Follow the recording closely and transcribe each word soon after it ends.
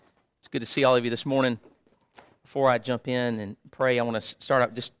Good to see all of you this morning. Before I jump in and pray, I want to start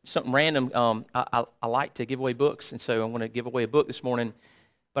out just something random. I like to give away books, and so I'm going to give away a book this morning,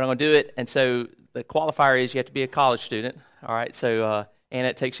 but I'm going to do it. And so the qualifier is you have to be a college student. All right, so and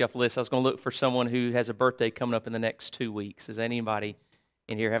it takes you off the list. I was going to look for someone who has a birthday coming up in the next 2 weeks. Does anybody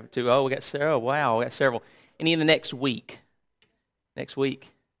in here have two? Oh, we got several. Wow, we got several. Any in the next week? Next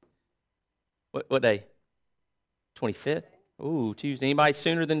week? What day? 25th? Ooh, Tuesday. Anybody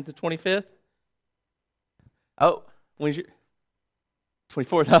sooner than the 25th? Oh, when's your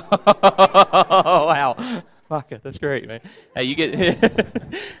 24th? Oh, wow. Micah, that's great, man. Hey, you get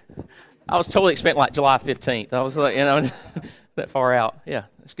I was totally expecting like July 15th. I was like, that far out. Yeah,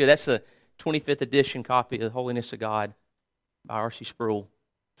 that's good. That's a 25th edition copy of The Holiness of God by R.C. Sproul.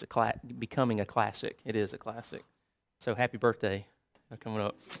 It's becoming a classic. It is a classic. So happy birthday coming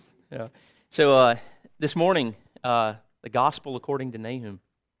up. Yeah. So this morning, the Gospel according to Nahum.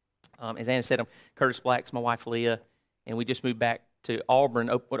 As Anna said, I'm Curtis Black's my wife Leah, and we just moved back to Auburn,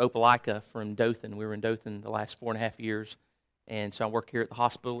 Opelika from Dothan. We were in Dothan the last 4.5 years, and so I work here at the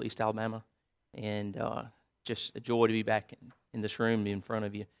hospital, East Alabama, and just a joy to be back in this room in front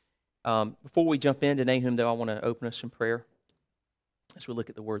of you. Before we jump into Nahum, though, I want to open us in prayer as we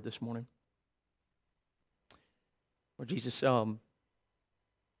look at the Word this morning. Lord Jesus, you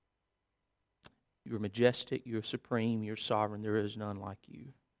are majestic, you are supreme, you are sovereign, there is none like you.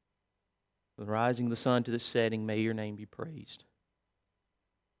 From the rising of the sun to the setting, may your name be praised.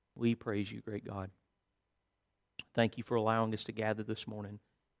 We praise you, great God. Thank you for allowing us to gather this morning.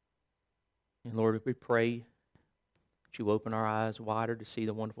 And Lord, we pray that you open our eyes wider to see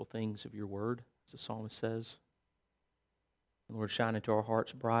the wonderful things of your word, as the psalmist says. And Lord, shine into our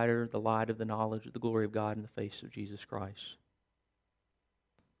hearts brighter the light of the knowledge of the glory of God in the face of Jesus Christ.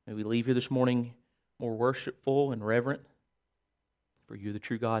 May we leave here this morning more worshipful and reverent. For you are the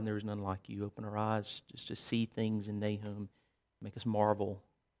true God, and there is none like you. Open our eyes just to see things in Nahum. Make us marvel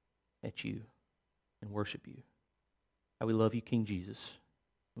at you and worship you. How we love you, King Jesus.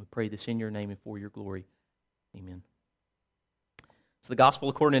 We pray this in your name and for your glory. Amen. So the Gospel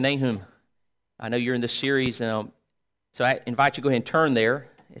according to Nahum. I know you're in this series, so I invite you to go ahead and turn there.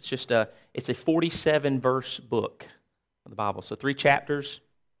 It's a 47-verse book of the Bible. So 3 chapters,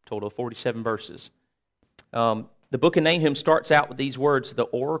 total of 47 verses. The book of Nahum starts out with these words, the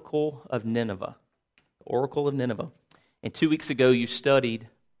Oracle of Nineveh. The Oracle of Nineveh. And 2 weeks ago you studied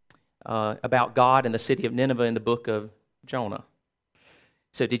about God and the city of Nineveh in the book of Jonah.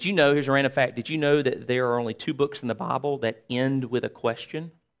 So did you know, here's a random fact, did you know that there are only 2 books in the Bible that end with a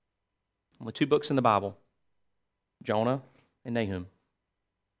question? Only 2 books in the Bible, Jonah and Nahum,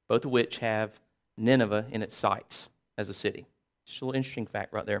 both of which have Nineveh in its sights as a city. Just a little interesting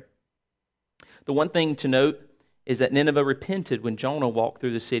fact right there. The one thing to note is that Nineveh repented when Jonah walked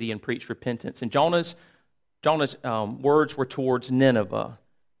through the city and preached repentance. And Jonah's words were towards Nineveh.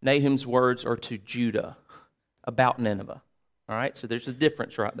 Nahum's words are to Judah about Nineveh. All right, so there's a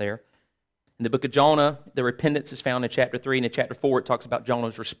difference right there. In the book of Jonah, the repentance is found in chapter 3, and in chapter 4 it talks about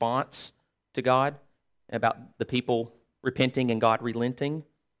Jonah's response to God, about the people repenting and God relenting.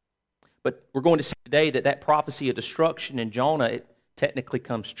 But we're going to see today that prophecy of destruction in Jonah, it technically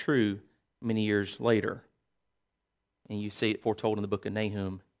comes true many years later. And you see it foretold in the book of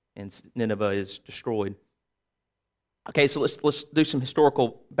Nahum, and Nineveh is destroyed. Okay, so let's do some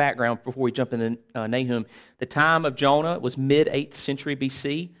historical background before we jump into Nahum. The time of Jonah was mid-8th century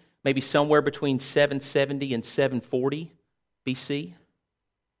BC, maybe somewhere between 770 and 740 BC.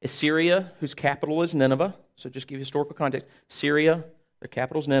 Assyria, whose capital is Nineveh, so just give you historical context. Syria, their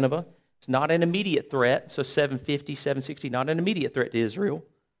capital is Nineveh. It's not an immediate threat, so 750, 760, not an immediate threat to Israel,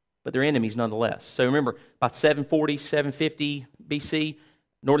 but they're enemies nonetheless. So remember, by 740, 750 BC,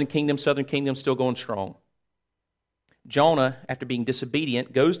 Northern Kingdom, Southern Kingdom still going strong. Jonah, after being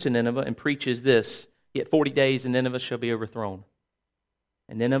disobedient, goes to Nineveh and preaches this, "Yet 40 days and Nineveh shall be overthrown."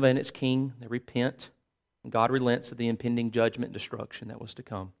 And Nineveh and its king, they repent, and God relents of the impending judgment and destruction that was to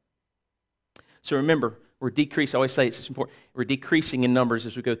come. So remember, we're decreasing, I always say it's important, we're decreasing in numbers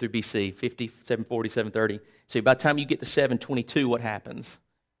as we go through BC, 50, 740, 730. So by the time you get to 722, what happens?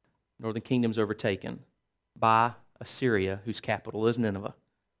 Northern Kingdom's overtaken by Assyria, whose capital is Nineveh.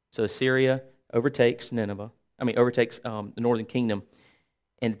 So Assyria overtakes the Northern Kingdom,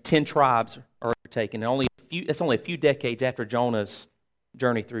 and 10 tribes are overtaken. And that's only a few decades after Jonah's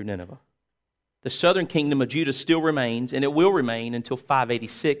journey through Nineveh. The southern kingdom of Judah still remains, and it will remain until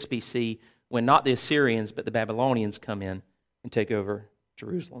 586 BC, when not the Assyrians, but the Babylonians come in and take over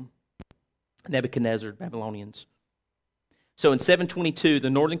Jerusalem. Nebuchadnezzar, Babylonians. So in 722,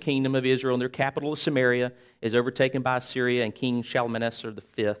 the northern kingdom of Israel and their capital of Samaria is overtaken by Assyria and King Shalmaneser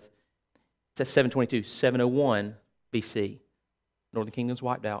V. It's at 722, 701 BC. Northern kingdom's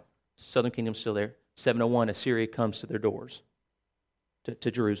wiped out. Southern kingdom's still there. 701, Assyria comes to their doors,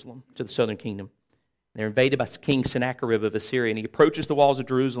 to Jerusalem, to the southern kingdom. They're invaded by King Sennacherib of Assyria, and he approaches the walls of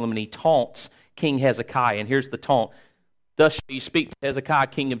Jerusalem, and he taunts King Hezekiah. And here's the taunt. Thus shall you speak to Hezekiah,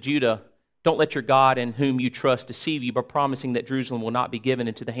 king of Judah. Don't let your God in whom you trust deceive you by promising that Jerusalem will not be given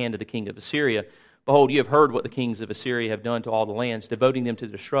into the hand of the king of Assyria. Behold, you have heard what the kings of Assyria have done to all the lands, devoting them to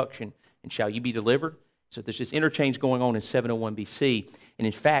destruction. And shall you be delivered? So there's this interchange going on in 701 BC. And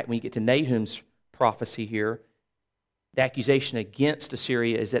in fact, when you get to Nahum's prophecy here, the accusation against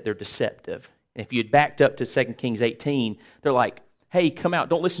Assyria is that they're deceptive. And if you had backed up to 2 Kings 18, they're like, hey, come out.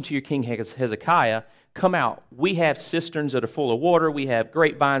 Don't listen to your king Hezekiah. Come out. We have cisterns that are full of water. We have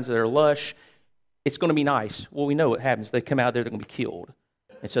grapevines that are lush. It's going to be nice. Well, we know what happens. They come out there, they're going to be killed.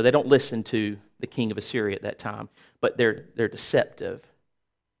 And so they don't listen to the king of Assyria at that time. But they're deceptive.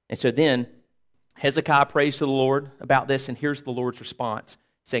 And so then Hezekiah prays to the Lord about this, and here's the Lord's response,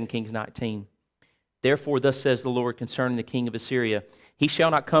 2 Kings 19. Therefore, thus says the Lord concerning the king of Assyria, he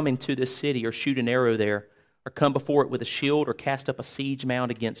shall not come into this city or shoot an arrow there, or come before it with a shield, or cast up a siege mound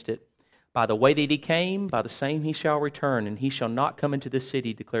against it. By the way that he came, by the same he shall return, and he shall not come into this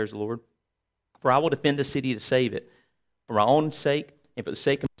city, declares the Lord. For I will defend the city to save it, for my own sake, and for the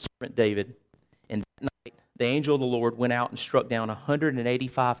sake of my servant David. And that night the angel of the Lord went out and struck down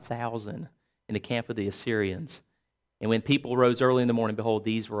 185,000 in the camp of the Assyrians. And when people rose early in the morning, behold,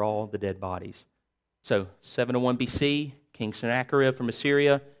 these were all the dead bodies. So 701 BC, King Sennacherib from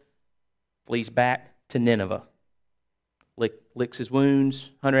Assyria flees back to Nineveh. Licks his wounds,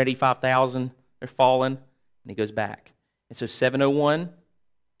 185,000, they're fallen, and he goes back. And so 701,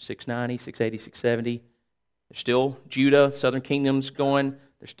 690, 680, 670, there's still Judah, southern kingdom's going.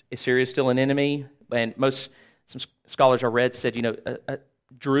 Assyria's still an enemy. And some scholars I read said,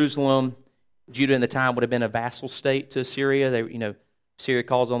 Jerusalem, Judah in the time would have been a vassal state to Assyria. Assyria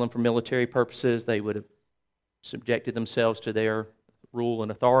calls on them for military purposes. They would have subjected themselves to their rule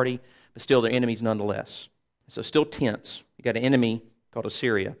and authority, but still they're enemies nonetheless. So still tense. You got an enemy called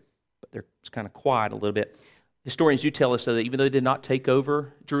Assyria, but it's kind of quiet a little bit. Historians do tell us that even though they did not take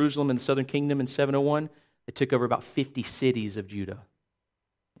over Jerusalem and the southern kingdom in 701, they took over about 50 cities of Judah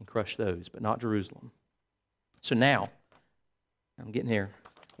and crushed those, but not Jerusalem. So now, I'm getting here.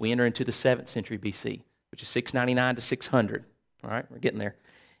 We enter into the 7th century BC, which is 699 to 600. All right, we're getting there.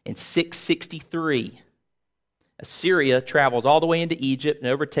 In 663, Assyria travels all the way into Egypt and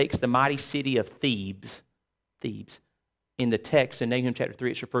overtakes the mighty city of Thebes. In the text in Nahum chapter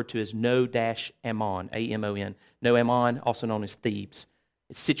 3, it's referred to as No-Ammon, A-M-O-N. No-Ammon, also known as Thebes.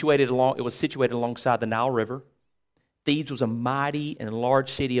 It was situated alongside the Nile River. Thebes was a mighty and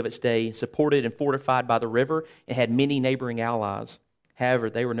large city of its day, supported and fortified by the river, and had many neighboring allies. However,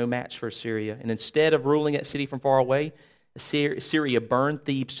 they were no match for Assyria. And instead of ruling that city from far away, Assyria burned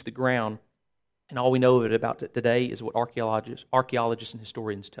Thebes to the ground. And all we know about it today is what archaeologists and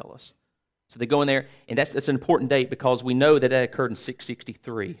historians tell us. So they go in there, and that's an important date because we know that occurred in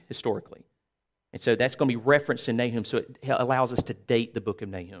 663 historically. And so that's going to be referenced in Nahum, so it allows us to date the book of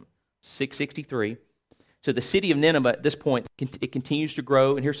Nahum. 663. So the city of Nineveh at this point, it continues to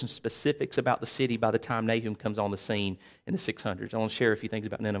grow, and here's some specifics about the city by the time Nahum comes on the scene in the 600s. I want to share a few things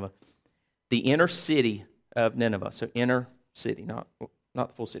about Nineveh. The inner city of Nineveh, so inner city, not the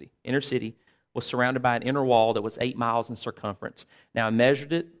full city, inner city was surrounded by an inner wall that was 8 miles in circumference. Now I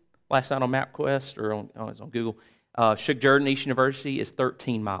measured it last night on MapQuest, or it's on Google. Shug Jordan East University is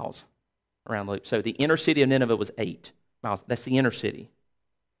 13 miles around the loop. So the inner city of Nineveh was 8 miles. That's the inner city.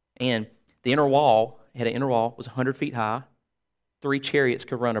 And the inner wall, was 100 feet high. 3 chariots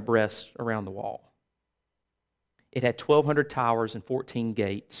could run abreast around the wall. It had 1,200 towers and 14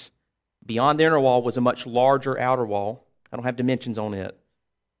 gates. Beyond the inner wall was a much larger outer wall. I don't have dimensions on it.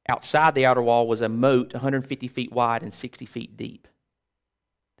 Outside the outer wall was a moat 150 feet wide and 60 feet deep.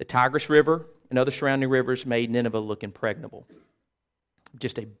 The Tigris River and other surrounding rivers made Nineveh look impregnable.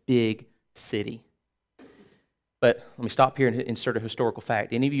 Just a big city. But let me stop here and insert a historical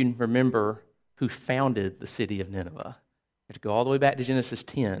fact. Any of you remember who founded the city of Nineveh? You have to go all the way back to Genesis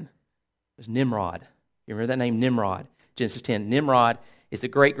 10. It was Nimrod. You remember that name, Nimrod? Genesis 10. Nimrod is the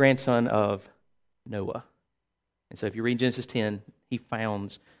great-grandson of Noah. And so if you read Genesis 10, he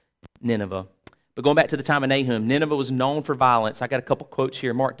founds Nineveh. But going back to the time of Nahum, Nineveh was known for violence. I got a couple quotes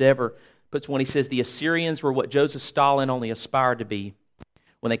here. Mark Dever puts one. He says, the Assyrians were what Joseph Stalin only aspired to be.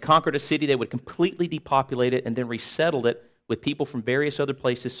 When they conquered a city, they would completely depopulate it and then resettle it with people from various other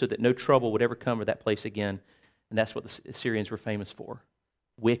places so that no trouble would ever come to that place again. And that's what the Assyrians were famous for.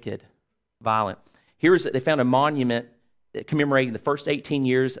 Wicked, violent. They found a monument commemorating the first 18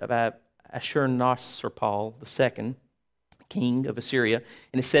 years of Ashurnasirpal II, king of Assyria,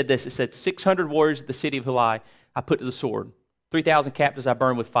 and it said this. It said, 600 warriors of the city of Hulai I put to the sword. 3,000 captives I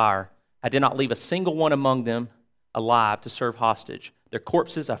burned with fire. I did not leave a single one among them alive to serve hostage. Their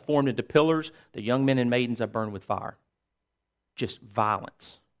corpses I formed into pillars. The young men and maidens I burned with fire. Just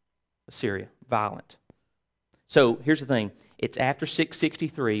violence. Assyria, violent. So here's the thing. It's after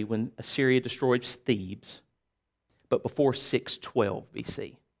 663 when Assyria destroyed Thebes, but before 612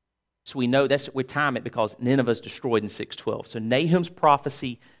 BC. So we know we time it because Nineveh is destroyed in 612. So Nahum's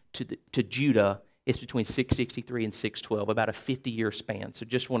prophecy to Judah is between 663 and 612, about a 50-year span. So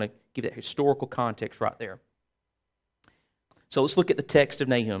just want to give that historical context right there. So let's look at the text of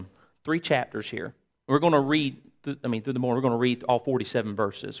Nahum. 3 chapters here. We're going to read, through the morning, we're going to read all 47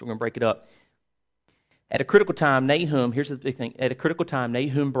 verses. We're going to break it up. At a critical time, Nahum, here's the big thing. At a critical time,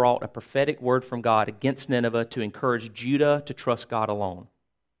 Nahum brought a prophetic word from God against Nineveh to encourage Judah to trust God alone.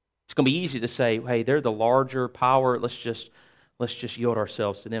 It's going to be easy to say, hey, they're the larger power. Let's just yield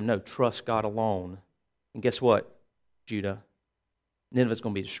ourselves to them. No, trust God alone. And guess what, Judah? Nineveh's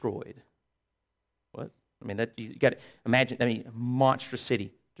going to be destroyed. What? You got to imagine, a monstrous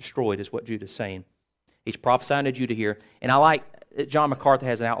city destroyed is what Judah's saying. He's prophesying to Judah here. And I like, John MacArthur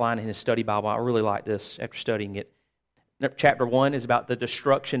has an outline in his study Bible. I really like this after studying it. Chapter 1 is about the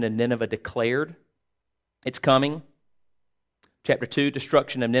destruction of Nineveh declared. It's coming. Chapter 2,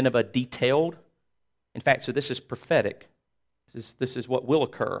 destruction of Nineveh detailed. In fact, so this is prophetic. This is what will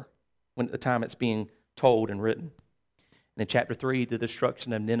occur when at the time it's being told and written. And in chapter 3, the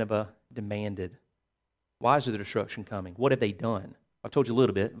destruction of Nineveh demanded. Why is the destruction coming? What have they done? I told you a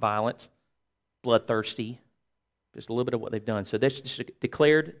little bit. Violence, bloodthirsty, just a little bit of what they've done. So that's just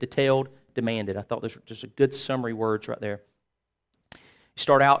declared, detailed, demanded. I thought those were just a good summary words right there.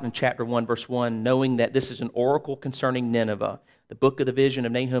 Start out in chapter 1, verse 1, knowing that this is an oracle concerning Nineveh, the book of the vision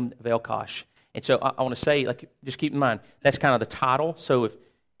of Nahum of Elkosh. And so I want to say, just keep in mind, that's kind of the title. So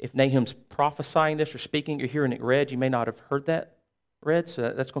if Nahum's prophesying this or speaking, you're hearing it read, you may not have heard that read.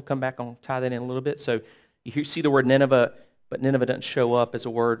 So that's going to come back on, tie that in a little bit. So you see the word Nineveh, but Nineveh doesn't show up as a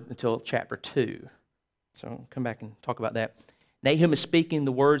word until chapter 2. So I'll come back and talk about that. Nahum is speaking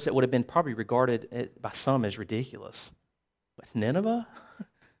the words that would have been probably regarded by some as ridiculous. But Nineveh?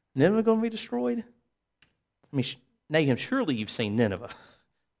 Nineveh going to be destroyed? Nahum, surely you've seen Nineveh.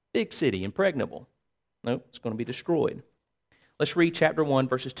 Big city, impregnable. Nope, it's going to be destroyed. Let's read chapter 1,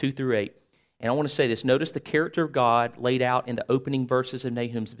 verses 2 through 8. And I want to say this. Notice the character of God laid out in the opening verses of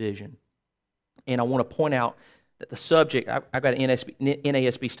Nahum's vision. And I want to point out that the subject, I've got an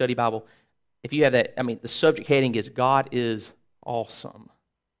NASB study Bible. If you have that, the subject heading is God is awesome.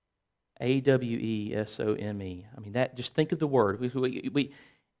 AWESOME. Just think of the word. We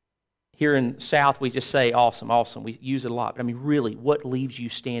here in South, we just say awesome, awesome. We use it a lot. But really, what leaves you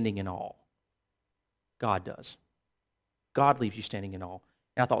standing in awe? God does. God leaves you standing in awe.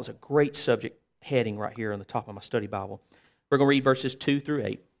 And I thought it was a great subject heading right here on the top of my study Bible. We're going to read verses 2 through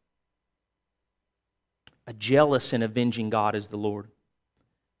 8. A jealous and avenging God is the Lord.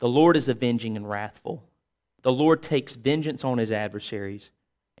 The Lord is avenging and wrathful. The Lord takes vengeance on his adversaries,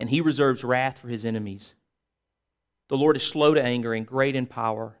 and he reserves wrath for his enemies. The Lord is slow to anger and great in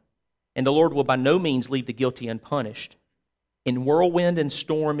power, and the Lord will by no means leave the guilty unpunished. In whirlwind and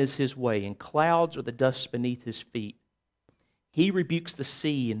storm is his way, and clouds are the dust beneath his feet. He rebukes the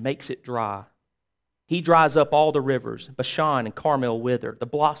sea and makes it dry. He dries up all the rivers. Bashan and Carmel wither. The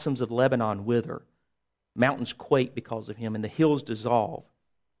blossoms of Lebanon wither. Mountains quake because of him, and the hills dissolve.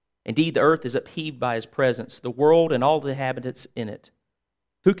 Indeed, the earth is upheaved by his presence, the world and all the inhabitants in it.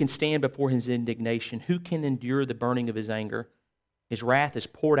 Who can stand before his indignation? Who can endure the burning of his anger? His wrath is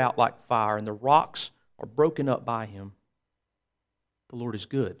poured out like fire, and the rocks are broken up by him. The Lord is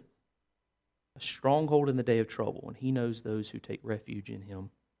good, a stronghold in the day of trouble, and he knows those who take refuge in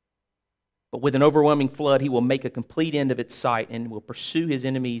him. But with an overwhelming flood, he will make a complete end of its sight and will pursue his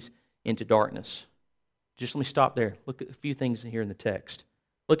enemies into darkness. Just let me stop there. Look at a few things here in the text.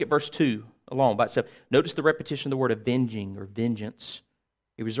 Look at verse 2 along by itself. Notice the repetition of the word avenging or vengeance.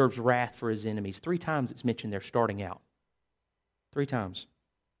 He reserves wrath for his enemies. 3 times it's mentioned there starting out. 3 times.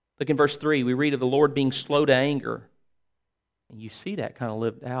 Look in verse 3. We read of the Lord being slow to anger. And you see that kind of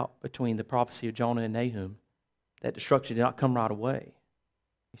lived out between the prophecy of Jonah and Nahum. That destruction did not come right away.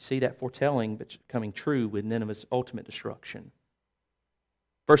 You see that foretelling but coming true with Nineveh's ultimate destruction.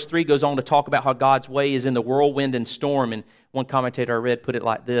 Verse 3 goes on to talk about how God's way is in the whirlwind and storm. And one commentator I read put it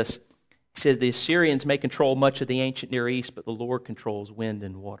like this. He says, the Assyrians may control much of the ancient Near East, but the Lord controls wind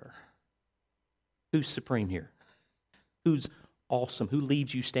and water. Who's supreme here? Who's awesome? Who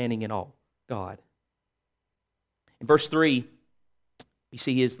leaves you standing in awe? God. In verse 3, You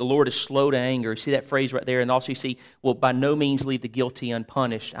see, the Lord is slow to anger. You see that phrase right there, and also you see, will by no means leave the guilty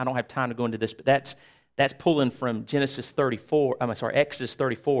unpunished. I don't have time to go into this, but that's pulling from Exodus 34,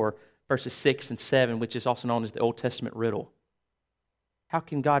 verses 6 and 7, which is also known as the Old Testament riddle. How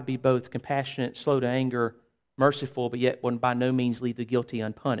can God be both compassionate, slow to anger, merciful, but yet will by no means leave the guilty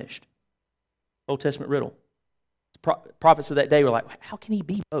unpunished? Old Testament riddle. The prophets of that day were like, how can he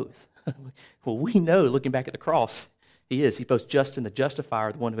be both? Well, we know, looking back at the cross, he is. He's both just and the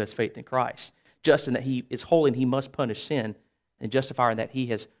justifier, the one who has faith in Christ. Just in that he is holy and he must punish sin, and justifier in that he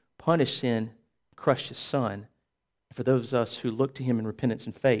has punished sin, crushed his Son. And for those of us who look to him in repentance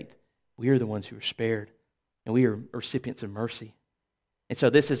and faith, we are the ones who are spared, and we are recipients of mercy. And so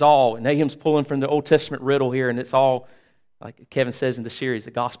this is all, Nahum's pulling from the Old Testament riddle here, and it's all, like Kevin says in the series,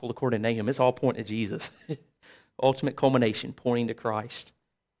 the gospel according to Nahum, it's all pointing to Jesus. Ultimate culmination, pointing to Christ.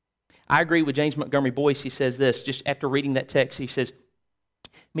 I agree with James Montgomery Boyce. He says this, just after reading that text, he says,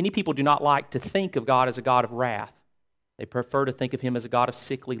 many people do not like to think of God as a God of wrath. They prefer to think of him as a God of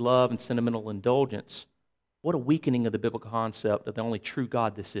sickly love and sentimental indulgence. What a weakening of the biblical concept of the only true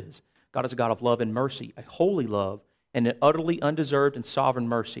God this is. God is a God of love and mercy, a holy love, and an utterly undeserved and sovereign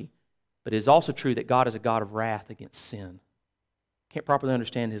mercy. But it is also true that God is a God of wrath against sin. You can't properly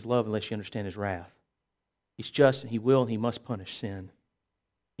understand his love unless you understand his wrath. He's just, and he will, and he must punish sin.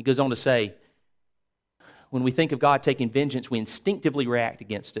 He goes on to say, when we think of God taking vengeance, we instinctively react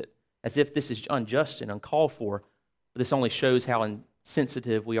against it, as if this is unjust and uncalled for. But this only shows how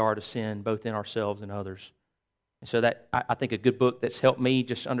insensitive we are to sin, both in ourselves and others. And so that, I think, a good book that's helped me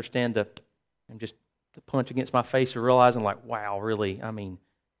just understand the punch against my face of realizing, like, wow, really, I mean,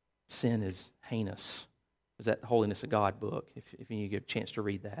 sin is heinous. Is that the Holiness of God book? If you get a chance to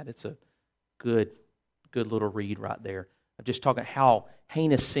read that, it's a good little read right there. I'm just talking how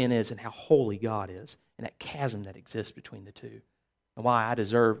heinous sin is and how holy God is, and that chasm that exists between the two, and why I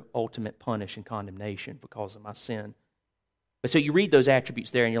deserve ultimate punish and condemnation because of my sin. But so you read those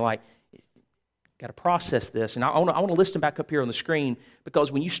attributes there, and you're like, got to process this. And I want to list them back up here on the screen,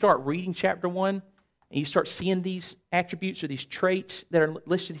 because when you start reading chapter 1 and you start seeing these attributes or these traits that are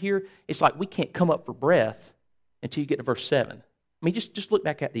listed here, it's like we can't come up for breath until you get to verse 7. I mean, just look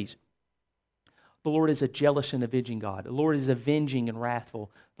back at these. The Lord is a jealous and avenging God. The Lord is avenging and wrathful.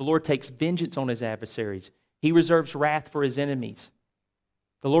 The Lord takes vengeance on his adversaries. He reserves wrath for his enemies.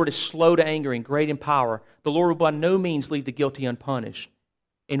 The Lord is slow to anger and great in power. The Lord will by no means leave the guilty unpunished.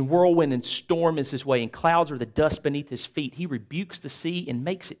 In whirlwind and storm is his way, and clouds are the dust beneath his feet. He rebukes the sea and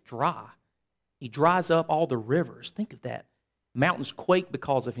makes it dry. He dries up all the rivers. Think of that. Mountains quake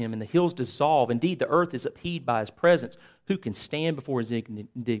because of him, and the hills dissolve. Indeed, the earth is upheaved by his presence. Who can stand before his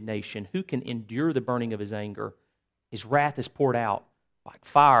indignation? Who can endure the burning of his anger? His wrath is poured out like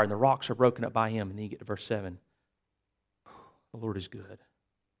fire, and the rocks are broken up by him. And then you get to verse 7. The Lord is good,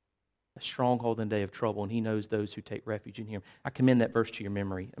 a stronghold in the day of trouble, and he knows those who take refuge in him. I commend that verse to your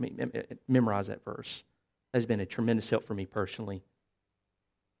memory. Memorize that verse. That has been a tremendous help for me personally.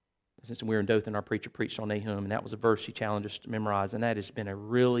 Since we were in Dothan, our preacher preached on Nahum, and that was a verse he challenged us to memorize, and that has been a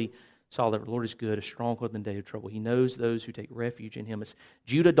really solid. The Lord is good, a stronghold in the day of trouble. He knows those who take refuge in him.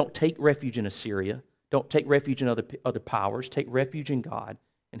 Judah, don't take refuge in Assyria. Don't take refuge in other powers. Take refuge in God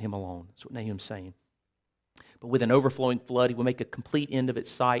and him alone. That's what Nahum's saying. But with an overflowing flood, he will make a complete end of its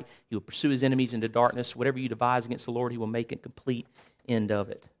sight. He will pursue his enemies into darkness. Whatever you devise against the Lord, he will make a complete end of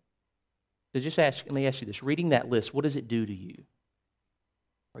it. So let me ask you this. Reading that list, what does it do to you?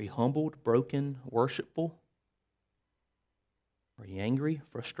 Are you humbled, broken, worshipful? Are you angry,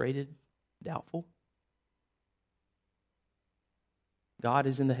 frustrated, doubtful? God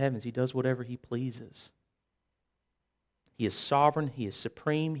is in the heavens. He does whatever he pleases. He is sovereign. He is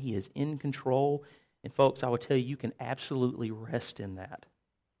supreme. He is in control. And folks, I will tell you, you can absolutely rest in that.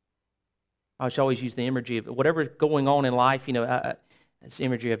 I should always use the imagery of whatever's going on in life. It's the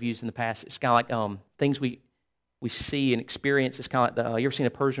imagery I've used in the past. It's kind of like things we see and experience. It's kind of like you ever seen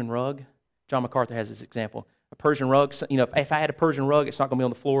a Persian rug? John MacArthur has this example. A Persian rug, if I had a Persian rug, it's not going to be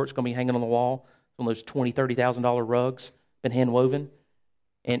on the floor. It's going to be hanging on the wall. It's one of those $20,000, $30,000 rugs, been hand woven.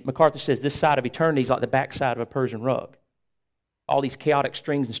 And MacArthur says this side of eternity is like the back side of a Persian rug. All these chaotic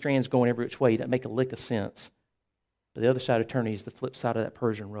strings and strands going every which way that make a lick of sense. But the other side of eternity is the flip side of that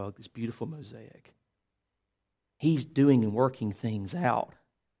Persian rug, this beautiful mosaic. He's doing and working things out.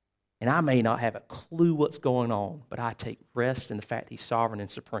 And I may not have a clue what's going on, but I take rest in the fact he's sovereign and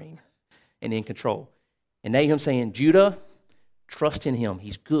supreme and in control. And Nahum's saying, Judah, trust in him.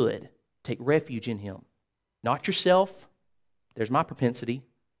 He's good. Take refuge in him. Not yourself. There's my propensity.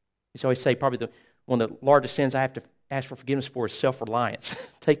 I always say probably one of the largest sins I have to ask for forgiveness for is self-reliance.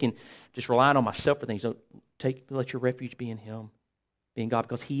 Just relying on myself for things. Let your refuge be in him. being God,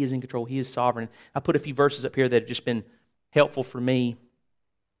 because He is in control. He is sovereign. I put a few verses up here that have just been helpful for me.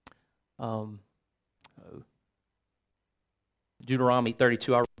 Deuteronomy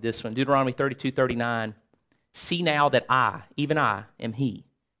 32, I'll read this one. Deuteronomy 32:39. See now that I, even I, am He,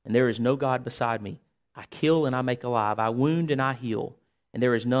 and there is no God beside me. I kill and I make alive. I wound and I heal, and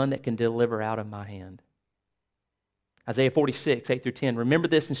there is none that can deliver out of my hand. Isaiah 46, 8 through 10. Remember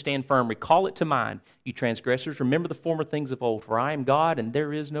this and stand firm. Recall it to mind, you transgressors. Remember the former things of old. For I am God and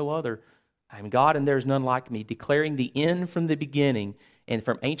there is no other. I am God and there is none like me, declaring the end from the beginning, and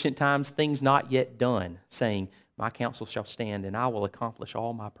from ancient times things not yet done, saying, my counsel shall stand, and I will accomplish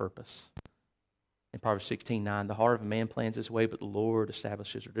all my purpose. In Proverbs 16:9, the heart of a man plans his way, but the Lord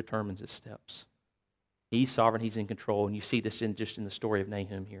establishes or determines his steps. He's sovereign, He's in control, and you see this just in the story of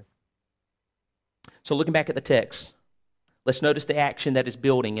Nahum here. So looking back at the text, let's notice the action that is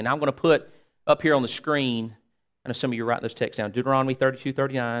building, and I'm going to put up here on the screen, I know some of you are writing those texts down, Deuteronomy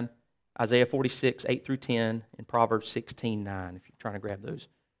 32:39, Isaiah 46, 8 through 10, and Proverbs 16:9, if you're trying to grab those.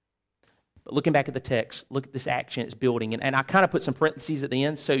 But looking back at the text, look at this action it's building. And I kind of put some parentheses at the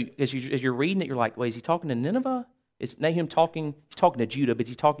end, so as you're reading it, you're like, wait, is he talking to Nineveh? Is Nahum talking, he's talking to Judah, but is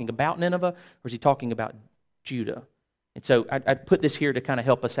he talking about Nineveh, or is he talking about Judah? And so I put this here to kind of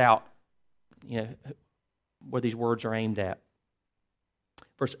help us out, where these words are aimed at.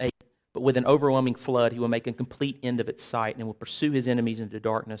 Verse 8, but with an overwhelming flood, He will make a complete end of its sight, and will pursue His enemies into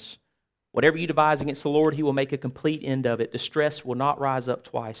darkness. Whatever you devise against the Lord, He will make a complete end of it. Distress will not rise up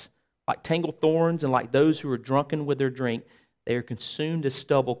twice. Like tangled thorns, and like those who are drunken with their drink, they are consumed as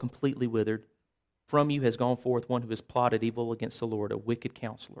stubble, completely withered. From you has gone forth one who has plotted evil against the Lord, a wicked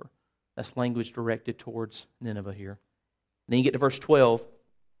counselor. That's language directed towards Nineveh here. And then you get to verse 12,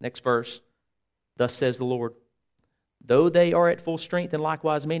 next verse. Thus says the Lord, though they are at full strength, and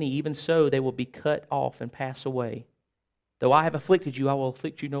likewise many, even so they will be cut off and pass away. Though I have afflicted you, I will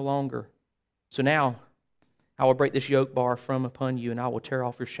afflict you no longer. So now I will break this yoke bar from upon you, and I will tear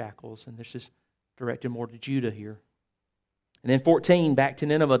off your shackles. And this is directed more to Judah here. And then 14, back to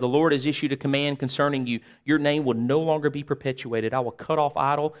Nineveh. The Lord has issued a command concerning you. Your name will no longer be perpetuated. I will cut off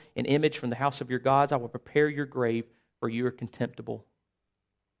idol and image from the house of your gods. I will prepare your grave, for you are contemptible.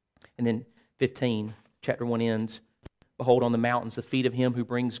 And then 15, chapter 1 ends. Behold, on the mountains, the feet of him who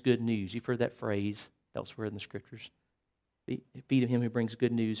brings good news. You've heard that phrase elsewhere in the Scriptures. Feet of him who brings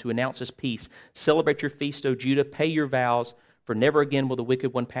good news, who announces peace. Celebrate your feast, O Judah. Pay your vows, for never again will the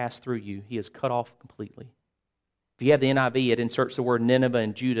wicked one pass through you. He is cut off completely. If you have the NIV, it inserts the word Nineveh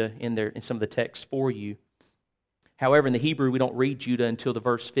and Judah in there in some of the text for you. However, in the Hebrew, we don't read Judah until the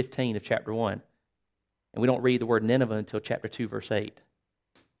verse 15 of chapter 1. And we don't read the word Nineveh until chapter 2, verse 8.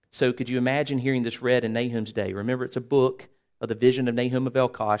 So could you imagine hearing this read in Nahum's day? Remember, it's a book of the vision of Nahum of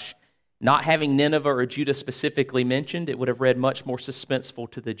Elkosh. Not having Nineveh or Judah specifically mentioned, it would have read much more suspenseful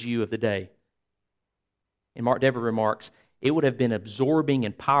to the Jew of the day. And Mark Dever remarks, it would have been absorbing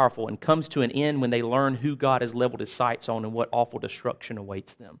and powerful, and comes to an end when they learn who God has leveled His sights on and what awful destruction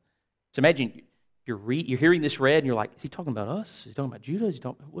awaits them. So imagine you're hearing this read, and you're like, is he talking about us? Is he talking about Judah?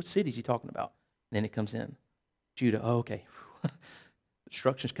 What city is he talking about? And then it comes in. Judah, oh, okay.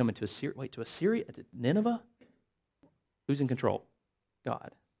 Destruction's coming to Assyria. Wait, to Assyria? To Nineveh? Who's in control?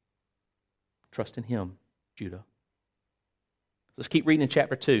 God. Trust in Him, Judah. Let's keep reading in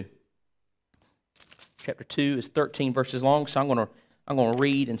chapter 2. Chapter 2 is 13 verses long, so I'm going to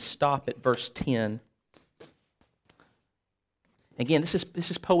read and stop at verse 10. Again, this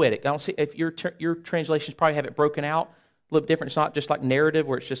is poetic. I don't see if your translations probably have it broken out a little different. It's not just like narrative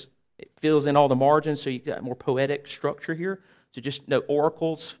where it fills in all the margins, so you've got more poetic structure here. So just know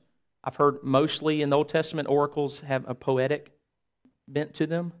oracles. I've heard mostly in the Old Testament oracles have a poetic bent to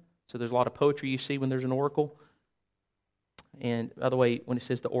them. So there's a lot of poetry you see when there's an oracle. And by the way, when it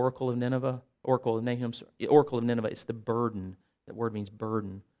says the oracle of Nineveh, oracle of Nahum, oracle of Nineveh, it's the burden. That word means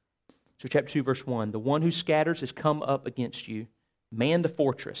burden. So chapter 2, verse 1, the one who scatters has come up against you. Man the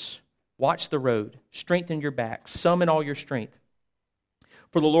fortress. Watch the road. Strengthen your back. Summon all your strength.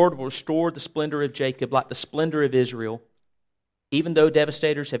 For the Lord will restore the splendor of Jacob like the splendor of Israel, even though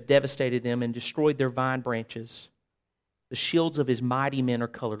devastators have devastated them and destroyed their vine branches. The shields of His mighty men are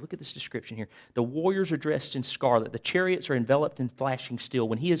colored. Look at this description here. The warriors are dressed in scarlet. The chariots are enveloped in flashing steel.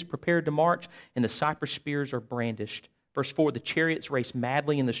 When he is prepared to march, and the cypress spears are brandished. Verse 4, the chariots race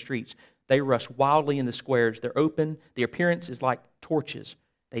madly in the streets. They rush wildly in the squares. They're open. The appearance is like torches.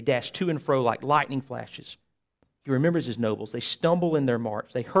 They dash to and fro like lightning flashes. He remembers his nobles. They stumble in their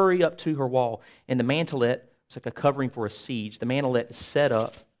march. They hurry up to her wall. And the mantelet, it's like a covering for a siege. The mantelet is set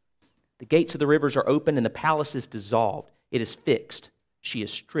up. The gates of the rivers are open, and the palace is dissolved. It is fixed. She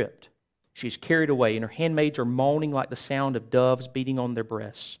is stripped. She is carried away, and her handmaids are moaning like the sound of doves beating on their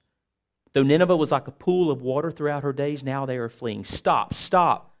breasts. Though Nineveh was like a pool of water throughout her days, now they are fleeing. Stop,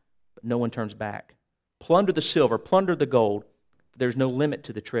 stop. But no one turns back. Plunder the silver, plunder the gold. There's no limit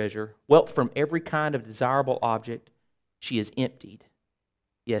to the treasure. Wealth from every kind of desirable object. She is emptied.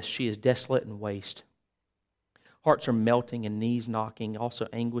 Yes, she is desolate and waste. Hearts are melting and knees knocking. Also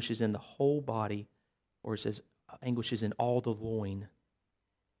anguish is in the whole body. Or it says anguish is in all the loin.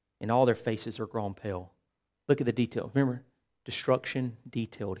 And all their faces are grown pale. Look at the detail. Remember, destruction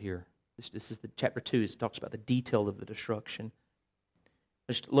detailed here. This is the chapter 2. It talks about the detail of the destruction.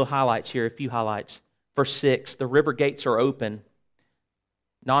 There's little highlights here, a few highlights. Verse 6, the river gates are open.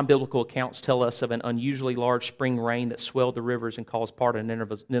 Non-biblical accounts tell us of an unusually large spring rain that swelled the rivers and caused part of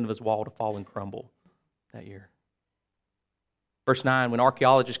Nineveh's wall to fall and crumble that year. Verse 9, when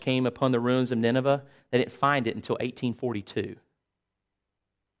archaeologists came upon the ruins of Nineveh, they didn't find it until 1842.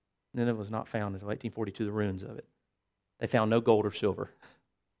 Nineveh was not found until 1842, the ruins of it. They found no gold or silver.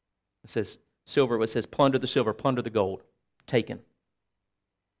 It says silver, it says plunder the silver, plunder the gold. Taken.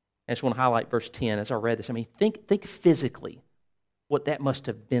 I just want to highlight verse 10 as I read this. I mean, think physically what that must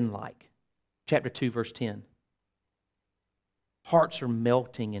have been like. Chapter 2, verse 10. Hearts are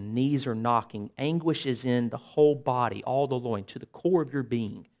melting and knees are knocking. Anguish is in the whole body, all the loin, to the core of your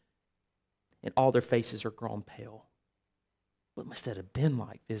being. And all their faces are grown pale. What must that have been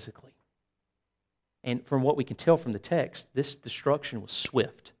like physically? And from what we can tell from the text, this destruction was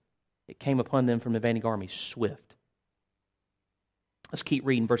swift. It came upon them from the invading army swift. Let's keep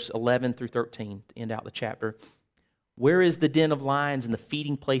reading verse 11 through 13 to end out the chapter. Where is the den of lions and the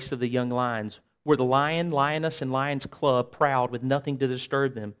feeding place of the young lions, where the lion, lioness, and lion's club prowled with nothing to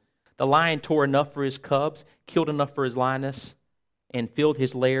disturb them? The lion tore enough for his cubs, killed enough for his lioness, and filled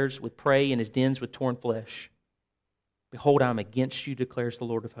his lairs with prey and his dens with torn flesh. Behold, I am against you, declares the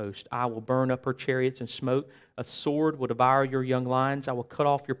Lord of hosts. I will burn up her chariots and smoke. A sword will devour your young lions. I will cut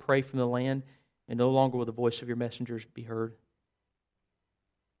off your prey from the land, and no longer will the voice of your messengers be heard.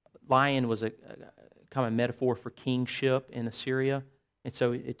 Lion was a common metaphor for kingship in Assyria. And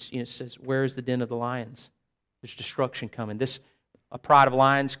so it says, where is the den of the lions? There's destruction coming. A pride of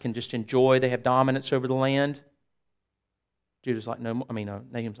lions can just enjoy. They have dominance over the land. Nahum's like, no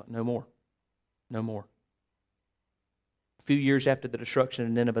more. No more. A few years after the destruction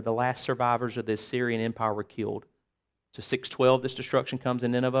of Nineveh, the last survivors of the Assyrian Empire were killed. So 612, this destruction comes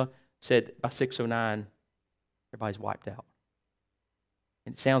in Nineveh. Said by 609, everybody's wiped out.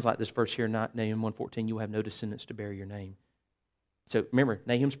 And it sounds like this verse here, Nahum 1:14, you will have no descendants to bear your name. So remember,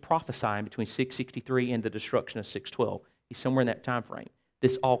 Nahum's prophesying between 663 and the destruction of 612. He's somewhere in that time frame.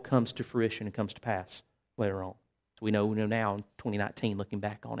 This all comes to fruition and comes to pass later on. So we know now in 2019, looking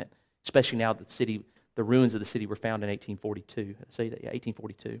back on it, especially now that the ruins of the city were found in 1842. I say that,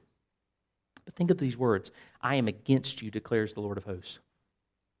 1842. But think of these words. I am against you, declares the Lord of hosts.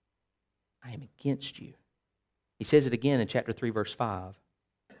 I am against you. He says it again in chapter 3, verse 5.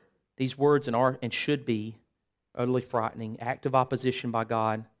 These words are and should be utterly frightening, active opposition by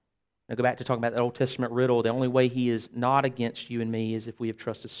God. Now go back to talking about that Old Testament riddle. The only way He is not against you and me is if we have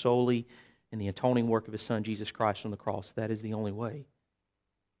trusted solely in the atoning work of His Son, Jesus Christ, on the cross. That is the only way.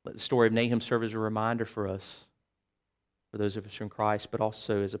 Let the story of Nahum serve as a reminder for us, for those of us who are in Christ, but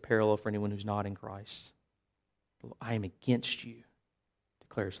also as a parallel for anyone who's not in Christ. I am against you,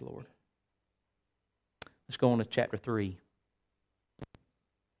 declares the Lord. Let's go on to chapter 3.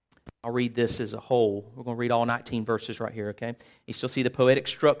 I'll read this as a whole. We're going to read all 19 verses right here, okay? You still see the poetic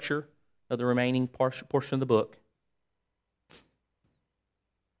structure of the remaining portion of the book.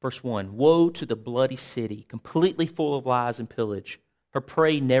 Verse 1, woe to the bloody city, completely full of lies and pillage. Her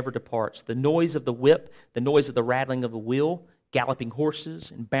prey never departs. The noise of the whip, the noise of the rattling of the wheel, galloping horses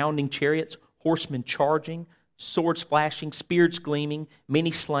and bounding chariots, horsemen charging, swords flashing, spears gleaming,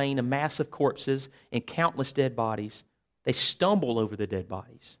 many slain, a mass of corpses, and countless dead bodies. They stumble over the dead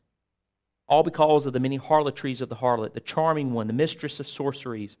bodies. All because of the many harlotries of the harlot, the charming one, the mistress of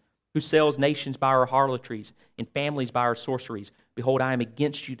sorceries, who sells nations by her harlotries and families by her sorceries. Behold, I am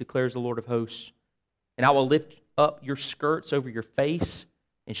against you, declares the Lord of hosts. And I will lift up your skirts over your face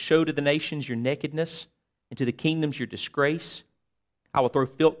and show to the nations your nakedness and to the kingdoms your disgrace. I will throw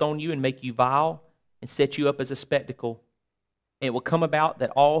filth on you and make you vile and set you up as a spectacle. And it will come about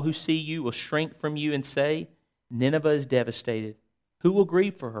that all who see you will shrink from you and say, Nineveh is devastated. Who will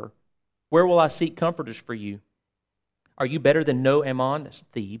grieve for her? Where will I seek comforters for you? Are you better than No Ammon, that's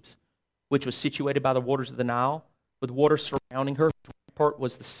Thebes, which was situated by the waters of the Nile, with water surrounding her? Whose rampart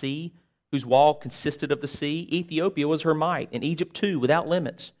was the sea, whose wall consisted of the sea. Ethiopia was her might, and Egypt too, without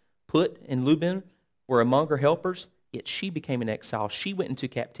limits. Put and Lubim were among her helpers, yet she became an exile. She went into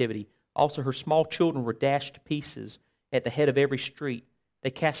captivity. Also her small children were dashed to pieces at the head of every street. They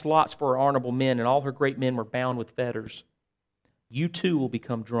cast lots for her honorable men, and all her great men were bound with fetters. You too will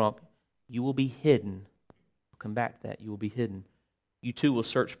become drunk. You will be hidden. We'll come back to that. You will be hidden. You too will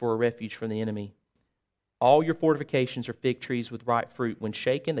search for a refuge from the enemy. All your fortifications are fig trees with ripe fruit. When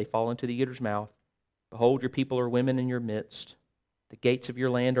shaken, they fall into the eater's mouth. Behold, your people are women in your midst. The gates of your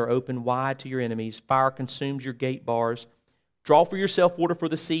land are open wide to your enemies. Fire consumes your gate bars. Draw for yourself water for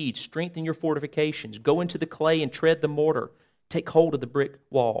the siege. Strengthen your fortifications. Go into the clay and tread the mortar. Take hold of the brick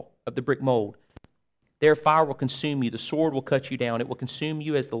wall, of the brick mold. There fire will consume you. The sword will cut you down. It will consume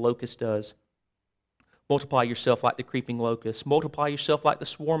you as the locust does. Multiply yourself like the creeping locust. Multiply yourself like the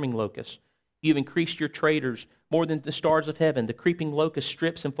swarming locust. You've increased your traders more than the stars of heaven. The creeping locust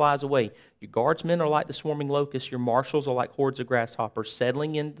strips and flies away. Your guardsmen are like the swarming locust. Your marshals are like hordes of grasshoppers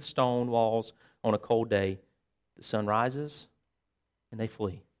settling in the stone walls on a cold day. The sun rises and they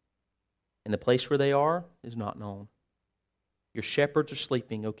flee. And the place where they are is not known. Your shepherds are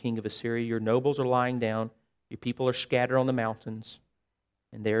sleeping, O king of Assyria. Your nobles are lying down. Your people are scattered on the mountains.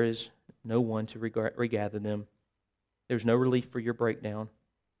 And there is no one to regather them. There's no relief for your breakdown.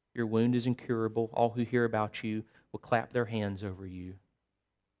 Your wound is incurable. All who hear about you will clap their hands over you.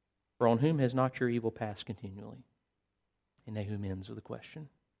 For on whom has not your evil passed continually? And Nahum ends with a question.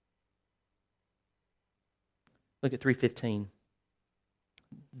 Look at 3:15.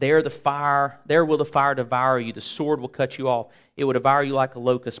 There will the fire devour you. The sword will cut you off. It will devour you like a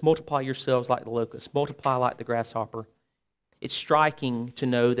locust. Multiply yourselves like the locust. Multiply like the grasshopper. It's striking to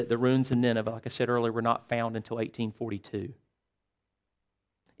know that the ruins of Nineveh, like I said earlier, were not found until 1842.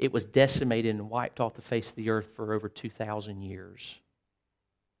 It was decimated and wiped off the face of the earth for over 2,000 years.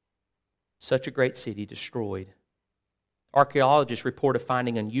 Such a great city destroyed. Archaeologists report of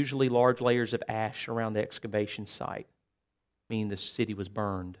finding unusually large layers of ash around the excavation site, meaning the city was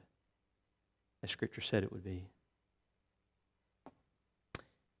burned, as Scripture said it would be.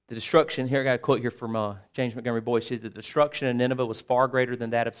 The destruction, here I got a quote here from James Montgomery Boyce, says the destruction of Nineveh was far greater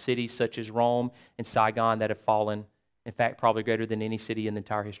than that of cities such as Rome and Saigon that have fallen. In fact, probably greater than any city in the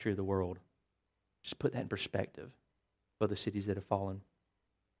entire history of the world. Just put that in perspective of the cities that have fallen.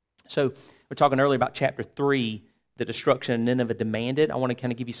 So, we're talking earlier about chapter 3, the destruction of Nineveh demanded. I want to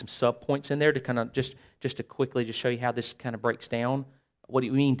kind of give you some sub-points in there to kind of just to quickly just show you how this kind of breaks down. What do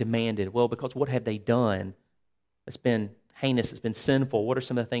you mean demanded? Well, because what have they done that's been heinous, that's been sinful? What are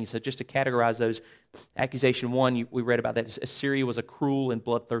some of the things? So just to categorize those, accusation 1, we read about that. Assyria was a cruel and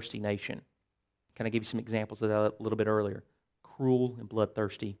bloodthirsty nation. Kind of give you some examples of that a little bit earlier. Cruel and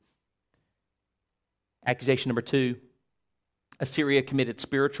bloodthirsty. Accusation number 2, Assyria committed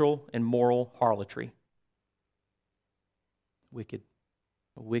spiritual and moral harlotry. Wicked.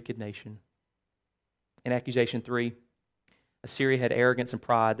 A wicked nation. And accusation 3, Assyria had arrogance and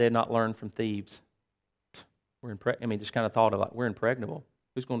pride. They had not learned from Thebes. Just kind of thought of like, we're impregnable.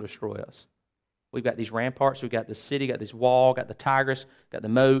 Who's going to destroy us? We've got these ramparts, we've got this city, got this wall, got the Tigris, got the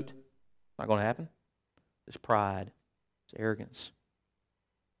moat. Not going to happen. There's pride. There's arrogance.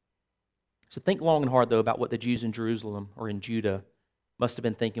 So think long and hard, though, about what the Jews in Jerusalem or in Judah must have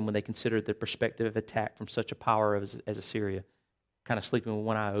been thinking when they considered the perspective of attack from such a power as Assyria. Kind of sleeping with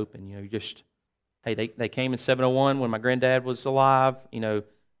one eye open. They came in 701 when my granddad was alive.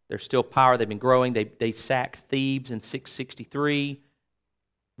 They're still power. They've been growing. They sacked Thebes in 663.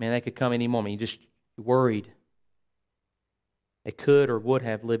 Man, they could come any moment. You're worried. They could or would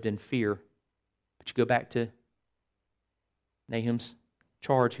have lived in fear. But you go back to Nahum's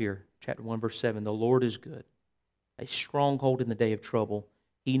charge here, chapter 1, verse 7. The Lord is good, a stronghold in the day of trouble.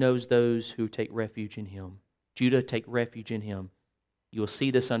 He knows those who take refuge in Him. Judah, take refuge in Him. You will see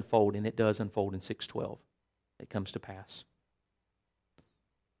this unfold, and it does unfold in 6:12. It comes to pass.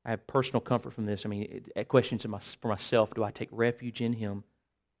 I have personal comfort from this. Questions for myself, do I take refuge in Him?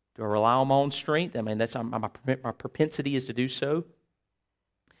 Do I rely on my own strength? That's my propensity is to do so.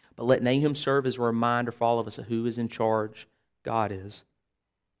 But let Nahum serve as a reminder for all of us of who is in charge. God is.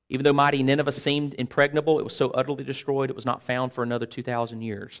 Even though mighty Nineveh seemed impregnable, it was so utterly destroyed, it was not found for another 2,000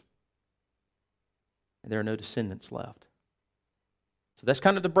 years. And there are no descendants left. So that's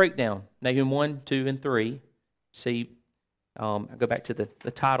kind of the breakdown. Nahum 1, 2, and 3. See, I'll go back to the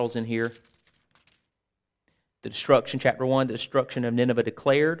titles in here. The destruction, chapter 1, the destruction of Nineveh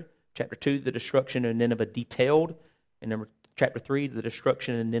declared. Chapter 2, the destruction of Nineveh detailed. And chapter 3, the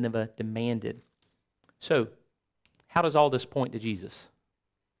destruction of Nineveh demanded. So, how does all this point to Jesus?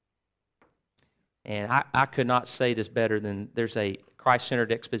 And I could not say this better than there's a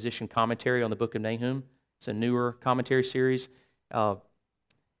Christ-centered exposition commentary on the book of Nahum. It's a newer commentary series.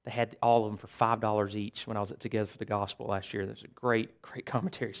 They had all of them for $5 each when I was at Together for the Gospel last year. There's a great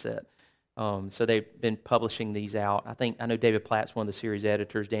commentary set. So they've been publishing these out. I know David Platt's one of the series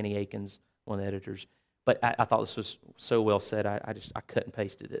editors, Danny Aiken's one of the editors. But I thought this was so well said, I cut and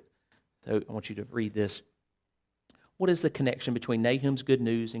pasted it. So I want you to read this. What is the connection between Nahum's good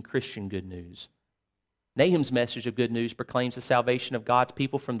news and Christian good news? Nahum's message of good news proclaims the salvation of God's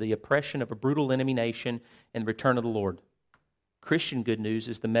people from the oppression of a brutal enemy nation and the return of the Lord. Christian good news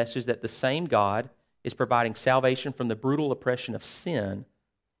is the message that the same God is providing salvation from the brutal oppression of sin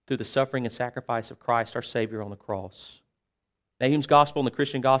through the suffering and sacrifice of Christ, our Savior, on the cross. Nahum's gospel and the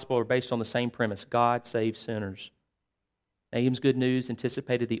Christian gospel are based on the same premise: God saves sinners. Nahum's good news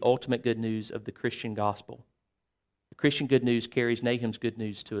anticipated the ultimate good news of the Christian gospel. The Christian good news carries Nahum's good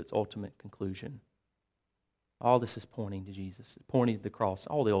news to its ultimate conclusion. All this is pointing to Jesus, pointing to the cross,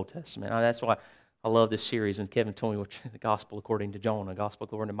 all the Old Testament. That's why I love this series. And Kevin told me the gospel according to Jonah, gospel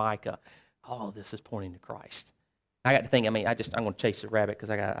according to Micah. All of this is pointing to Christ. I got to think, I'm going to chase the rabbit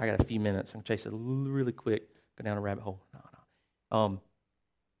because I got a few minutes. I'm going to chase it really quick, go down a rabbit hole. No.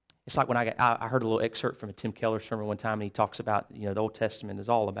 It's like when I heard a little excerpt from a Tim Keller sermon one time, and he talks about, the Old Testament is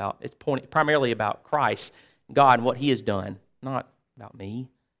all about, it's primarily about Christ, God, and what He has done, not about me.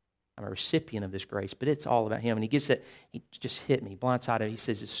 I'm a recipient of this grace, but it's all about Him. And he just hit me, blindsided. He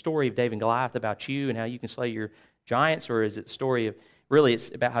says, it's the story of David and Goliath about you and how you can slay your giants, or is it the story of, really it's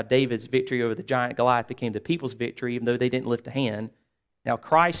about how David's victory over the giant Goliath became the people's victory, even though they didn't lift a hand. Now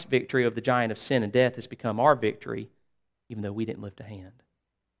Christ's victory over the giant of sin and death has become our victory, even though we didn't lift a hand.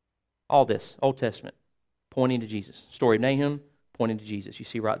 All this, Old Testament, pointing to Jesus. Story of Nahum, pointing to Jesus. You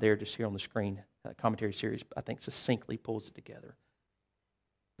see right there, just here on the screen, that commentary series, I think succinctly pulls it together.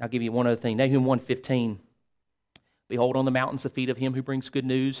 I'll give you one other thing. Nahum 1:15. Behold on the mountains the feet of him who brings good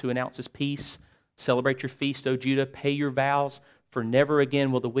news, who announces peace. Celebrate your feast, O Judah. Pay your vows, for never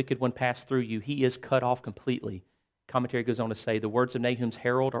again will the wicked one pass through you. He is cut off completely. Commentary goes on to say, the words of Nahum's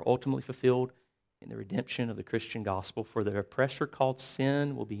herald are ultimately fulfilled in the redemption of the Christian gospel, for the oppressor called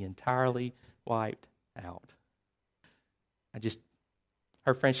sin will be entirely wiped out. I just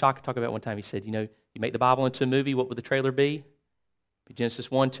heard Frank Shaka talk about one time. He said, you make the Bible into a movie, what would the trailer be?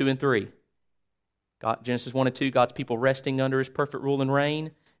 Genesis 1, 2, and 3. Genesis 1 and 2, God's people resting under His perfect rule and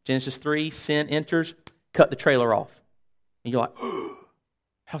reign. Genesis 3, sin enters, cut the trailer off. And you're like, oh,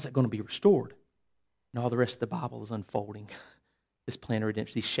 how's that going to be restored? And all the rest of the Bible is unfolding. This plan of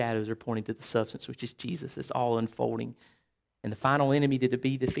redemption, these shadows are pointing to the substance, which is Jesus. It's all unfolding. And the final enemy to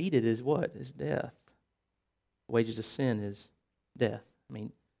be defeated is what? Is death. The wages of sin is death.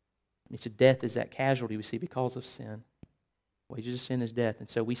 So death is that casualty we see because of sin. Wages of sin is death. And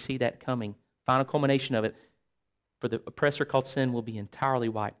so we see that coming. Final culmination of it, for the oppressor called sin will be entirely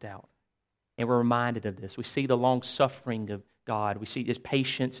wiped out. And we're reminded of this. We see the long suffering of God. We see His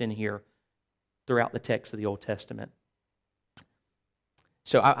patience in here throughout the text of the Old Testament.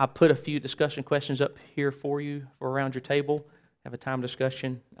 So I put a few discussion questions up here for you for around your table. Have a time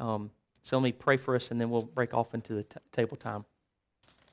discussion. So let me pray for us, and then we'll break off into the table time.